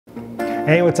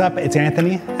Hey, what's up? It's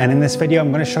Anthony, and in this video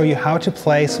I'm going to show you how to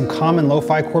play some common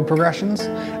lo-fi chord progressions,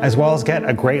 as well as get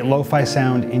a great lo-fi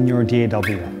sound in your DAW.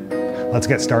 Let's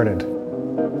get started.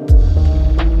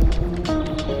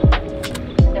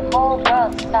 The whole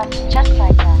world starts just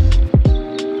like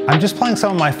that. I'm just playing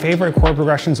some of my favorite chord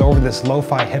progressions over this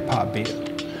lo-fi hip-hop beat.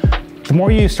 The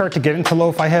more you start to get into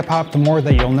lo-fi hip-hop, the more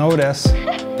that you'll notice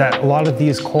that a lot of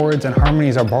these chords and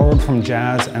harmonies are borrowed from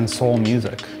jazz and soul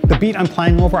music. The beat I'm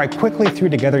playing over, I quickly threw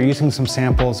together using some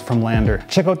samples from Lander.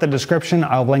 Check out the description,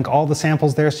 I'll link all the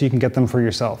samples there so you can get them for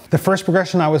yourself. The first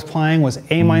progression I was playing was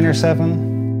A minor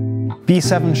 7,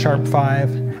 B7 sharp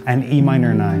 5, and E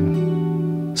minor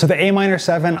 9. So the A minor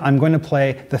 7, I'm going to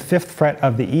play the 5th fret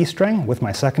of the E string with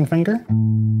my 2nd finger.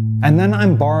 And then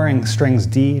I'm barring strings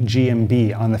D, G, and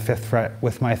B on the 5th fret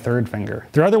with my 3rd finger.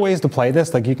 There are other ways to play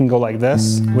this, like you can go like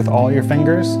this with all your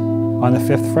fingers on the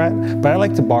 5th fret, but I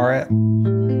like to bar it.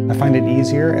 I find it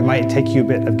easier. It might take you a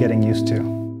bit of getting used to.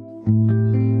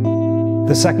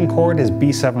 The 2nd chord is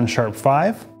B7 sharp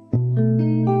 5.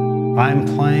 I'm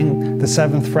playing the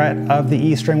 7th fret of the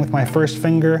E string with my 1st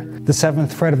finger, the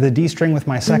 7th fret of the D string with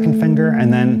my 2nd finger,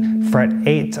 and then fret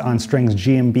 8 on strings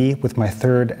G and B with my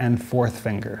 3rd and 4th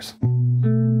fingers.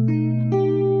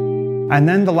 And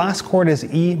then the last chord is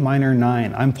E minor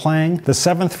 9. I'm playing the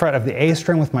 7th fret of the A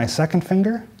string with my 2nd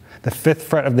finger, the 5th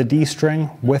fret of the D string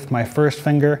with my 1st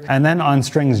finger, and then on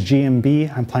strings G and B,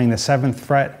 I'm playing the 7th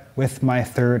fret with my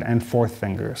 3rd and 4th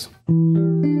fingers.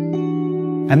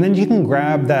 And then you can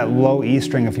grab that low E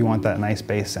string if you want that nice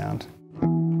bass sound.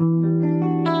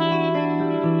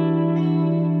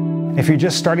 If you're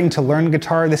just starting to learn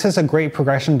guitar, this is a great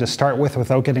progression to start with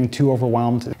without getting too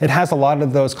overwhelmed. It has a lot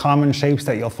of those common shapes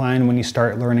that you'll find when you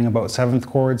start learning about 7th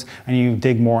chords and you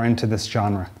dig more into this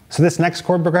genre. So this next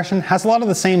chord progression has a lot of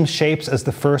the same shapes as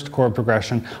the first chord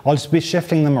progression. I'll just be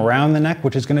shifting them around the neck,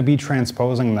 which is going to be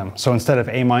transposing them. So instead of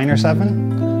A minor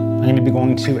 7, I'm going to be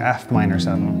going to F minor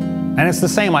 7. And it's the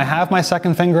same. I have my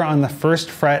 2nd finger on the 1st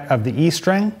fret of the E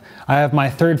string. I have my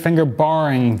 3rd finger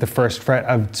barring the 1st fret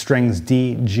of strings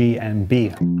D, G, and B.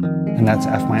 And that's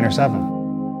F minor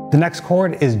 7. The next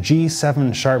chord is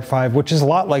G7 sharp 5, which is a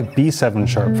lot like B7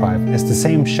 sharp 5. It's the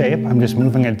same shape, I'm just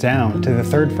moving it down to the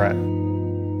 3rd fret.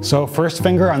 So 1st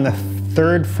finger on the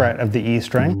 3rd fret of the E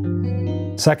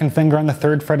string, 2nd finger on the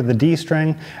 3rd fret of the D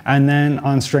string, and then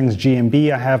on strings G and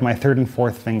B, I have my 3rd and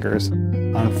 4th fingers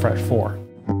on fret 4.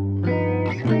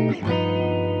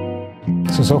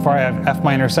 So far I have F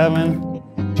minor 7,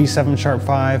 G7 sharp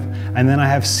 5, and then I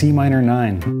have C minor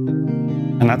 9.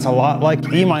 And that's a lot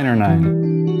like E minor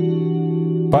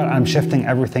 9. But I'm shifting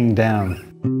everything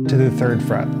down to the 3rd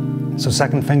fret. So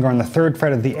 2nd finger on the 3rd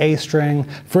fret of the A string,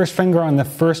 1st finger on the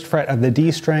 1st fret of the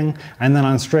D string, and then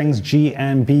on strings G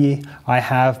and B, I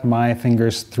have my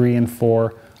fingers 3 and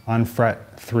 4 on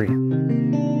fret 3.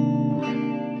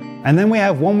 And then we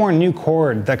have one more new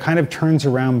chord that kind of turns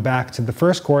around back to the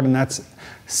first chord, and that's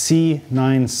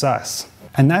C9 sus.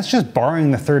 And that's just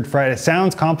barring the 3rd fret. It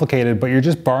sounds complicated, but you're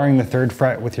just barring the 3rd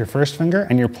fret with your 1st finger,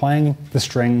 and you're playing the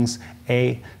strings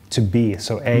A to B,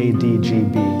 so A, D, G,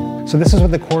 B. So this is what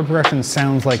the chord progression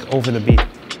sounds like over the beat.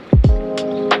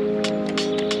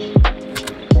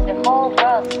 The whole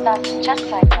world starts just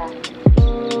like that.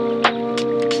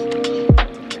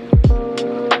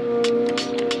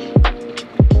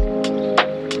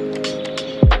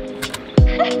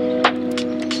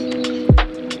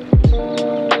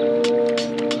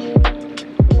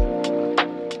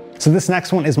 So this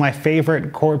next one is my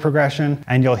favorite chord progression,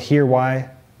 and you'll hear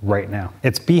why right now.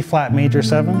 It's B flat major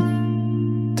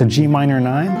 7 to G minor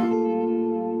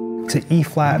 9 to E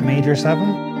flat major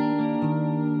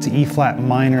 7 to E flat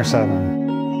minor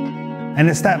 7. And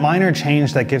it's that minor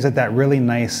change that gives it that really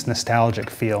nice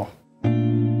nostalgic feel.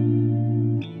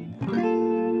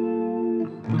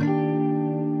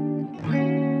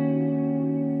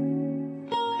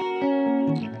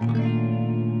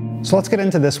 So let's get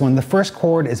into this one. The first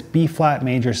chord is B flat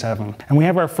major 7. And we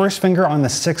have our 1st finger on the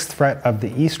 6th fret of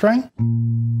the E string.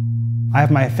 I have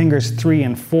my fingers 3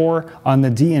 and 4 on the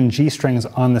D and G strings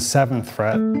on the 7th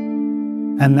fret.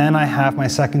 And then I have my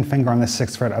 2nd finger on the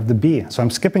 6th fret of the B. So I'm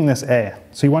skipping this A.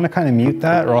 So you want to kind of mute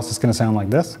that, or else it's going to sound like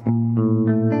this.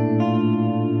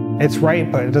 It's right,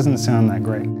 but it doesn't sound that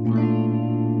great.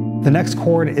 The next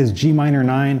chord is G minor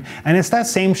 9, and it's that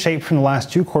same shape from the last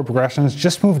 2 chord progressions,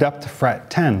 just moved up to fret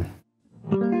 10.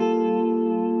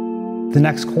 The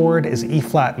next chord is E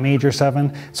flat major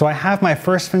 7. So I have my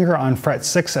 1st finger on fret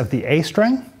 6 of the A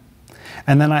string,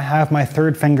 and then I have my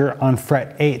 3rd finger on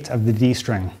fret 8 of the D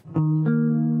string.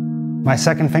 My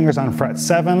 2nd finger's on fret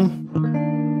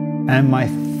 7, and my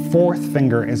fourth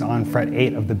finger is on fret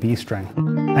 8 of the B string.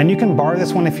 And you can bar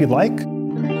this one if you'd like,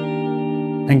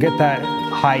 and get that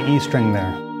high E string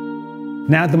there.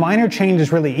 Now the minor change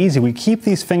is really easy. We keep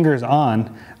these fingers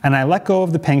on, and I let go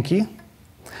of the pinky,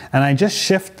 and I just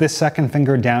shift this second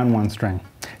finger down one string.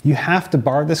 You have to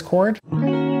bar this chord,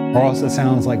 or else it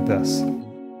sounds like this.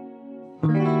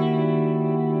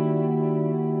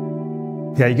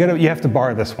 Yeah, you have to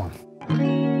bar this one.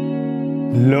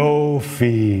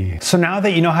 LoFi. So now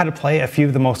that you know how to play a few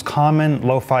of the most common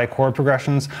lo-fi chord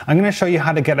progressions, I'm going to show you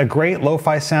how to get a great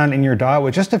lo-fi sound in your DAW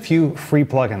with just a few free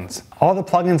plugins. All the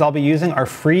plugins I'll be using are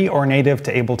free or native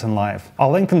to Ableton Live. I'll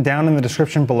link them down in the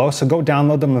description below, so go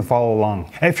download them and follow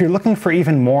along. And if you're looking for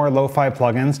even more lo-fi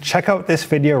plugins, check out this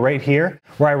video right here,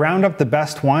 where I round up the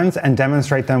best ones and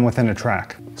demonstrate them within a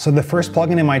track. So the first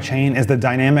plugin in my chain is the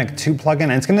Dynamic 2 plugin,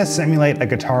 and it's going to simulate a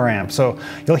guitar amp. So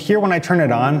you'll hear when I turn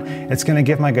it on, it's going to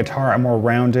give my guitar a more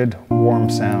rounded, warm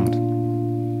sound.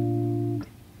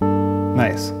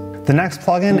 Nice. The next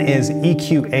plugin is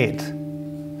EQ8.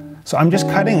 So I'm just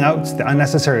cutting out the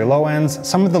unnecessary low ends,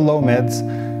 some of the low mids,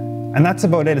 and that's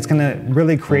about it. It's going to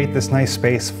really create this nice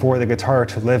space for the guitar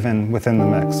to live in within the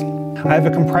mix. I have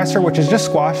a compressor which is just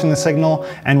squashing the signal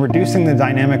and reducing the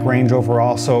dynamic range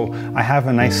overall, so I have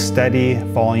a nice steady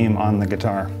volume on the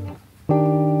guitar.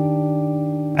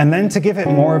 And then to give it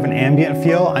more of an ambient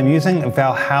feel, I'm using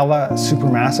Valhalla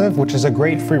Supermassive, which is a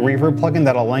great free reverb plugin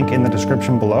that I'll link in the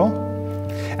description below.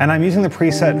 And I'm using the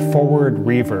preset Forward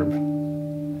Reverb.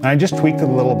 I just tweaked it a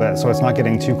little bit so it's not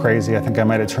getting too crazy. I think I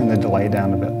might have turned the delay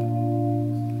down a bit.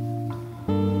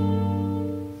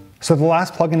 So the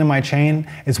last plugin in my chain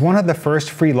is one of the first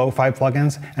free lo-fi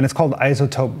plugins, and it's called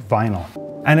Isotope Vinyl.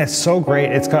 And it's so great.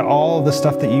 It's got all the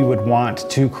stuff that you would want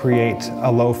to create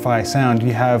a lo-fi sound.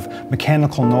 You have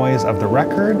mechanical noise of the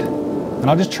record, and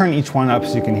I'll just turn each one up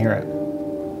so you can hear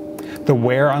it. The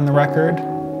wear on the record,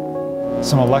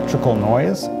 some electrical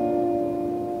noise.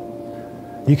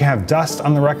 You can have dust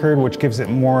on the record, which gives it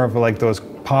more of like those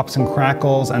pops and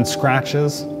crackles and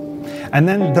scratches. And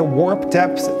then the warp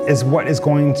depth is what is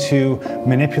going to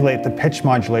manipulate the pitch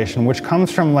modulation, which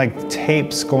comes from like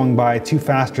tapes going by too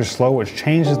fast or slow, which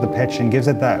changes the pitch and gives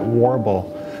it that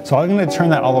warble. So I'm going to turn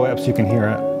that all the way up so you can hear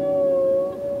it.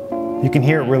 You can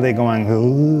hear it really going.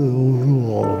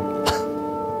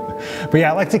 But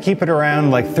yeah, I like to keep it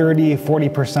around like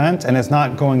 30–40%, and it's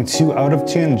not going too out of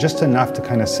tune, just enough to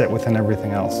kind of sit within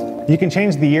everything else. You can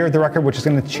change the year of the record, which is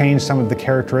going to change some of the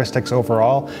characteristics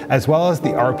overall, as well as the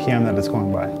RPM that it's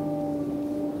going by.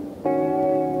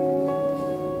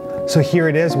 So here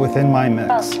it is within my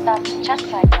mix. Oh, that's just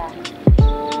like that.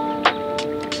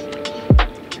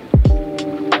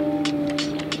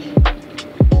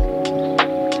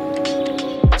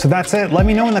 So that's it. Let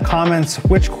me know in the comments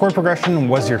which chord progression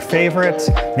was your favorite.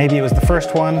 Maybe it was the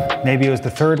first one, maybe it was the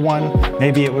third one,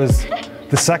 maybe it was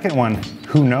the second one,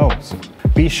 who knows?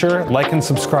 Be sure, like and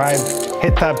subscribe,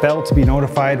 hit that bell to be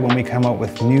notified when we come out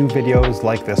with new videos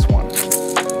like this one.